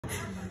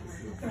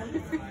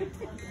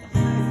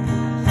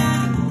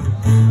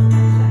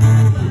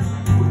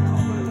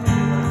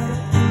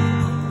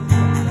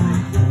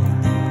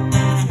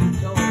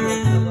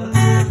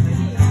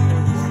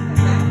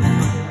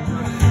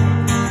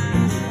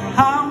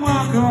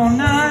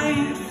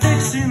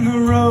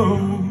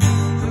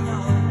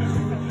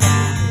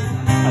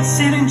I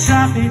sit in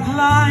traffic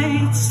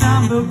lights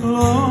and the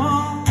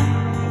glow.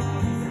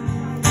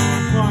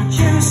 What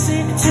you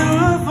seek to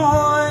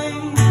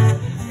avoid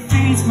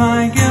feeds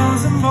my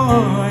girls and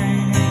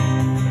boys.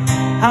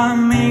 I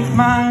make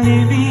my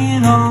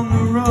living on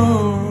the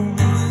road.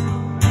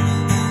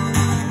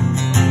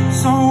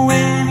 So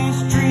when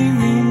he's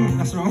dreaming,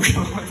 that's the wrong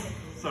one.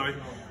 Sorry,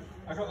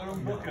 I got the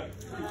wrong book up.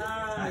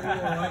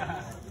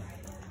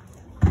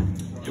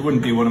 It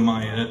wouldn't be one of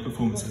my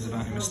performances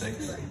without any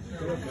mistakes.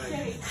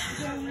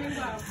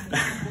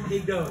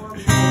 Keep going.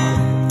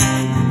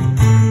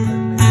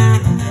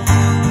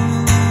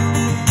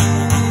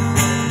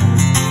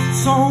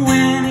 So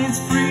when it's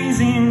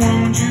freezing,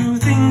 won't you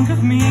think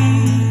of me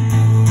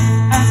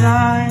as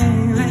I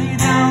lay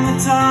down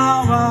the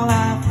towel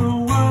half the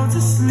world's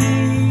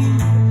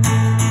asleep?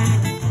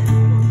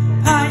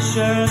 I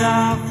shut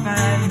off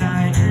and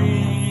I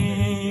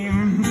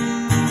dream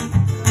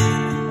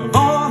of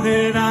all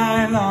that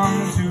I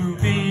long to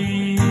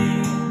be,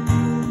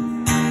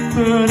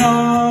 but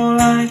all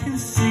I can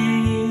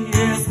see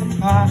is the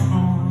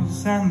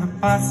potholes and the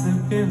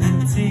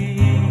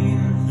possibilities.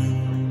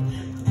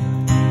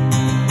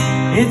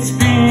 It's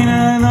been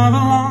another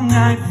long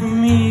night for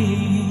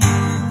me.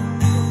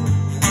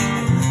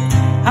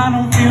 I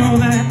don't feel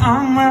that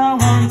I'm where I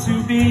want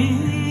to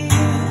be,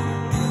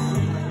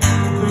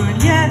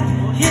 but yet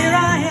here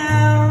I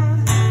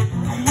am,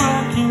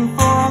 working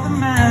for the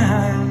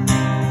man.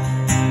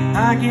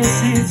 I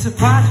guess it's a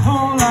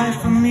pothole life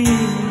for me,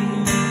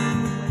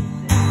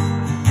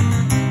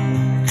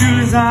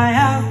 'cause I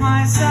have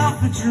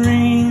myself a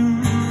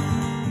dream.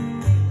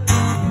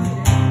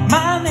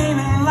 My name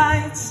in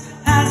lights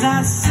as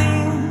I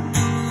sing,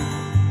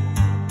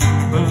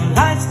 but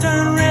lights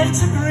turn red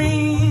to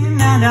green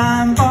and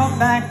I'm brought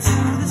back to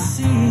the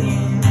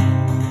scene.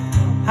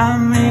 I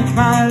make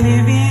my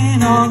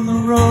living on the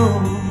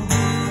road.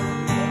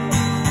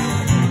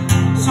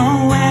 So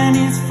when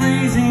it's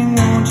freezing,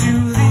 won't you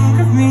think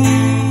of me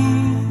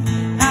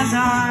as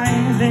I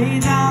lay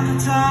down the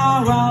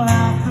towel while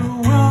half the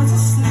world's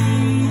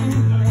asleep?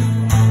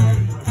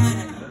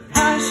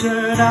 I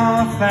shut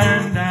off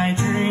and I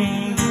dream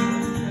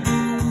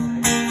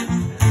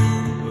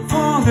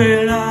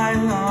that I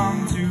long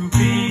to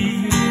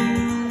be,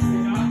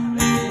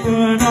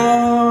 but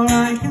all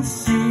I can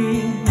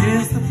see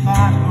is the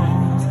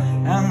potholes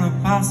and the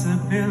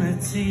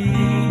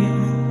possibilities.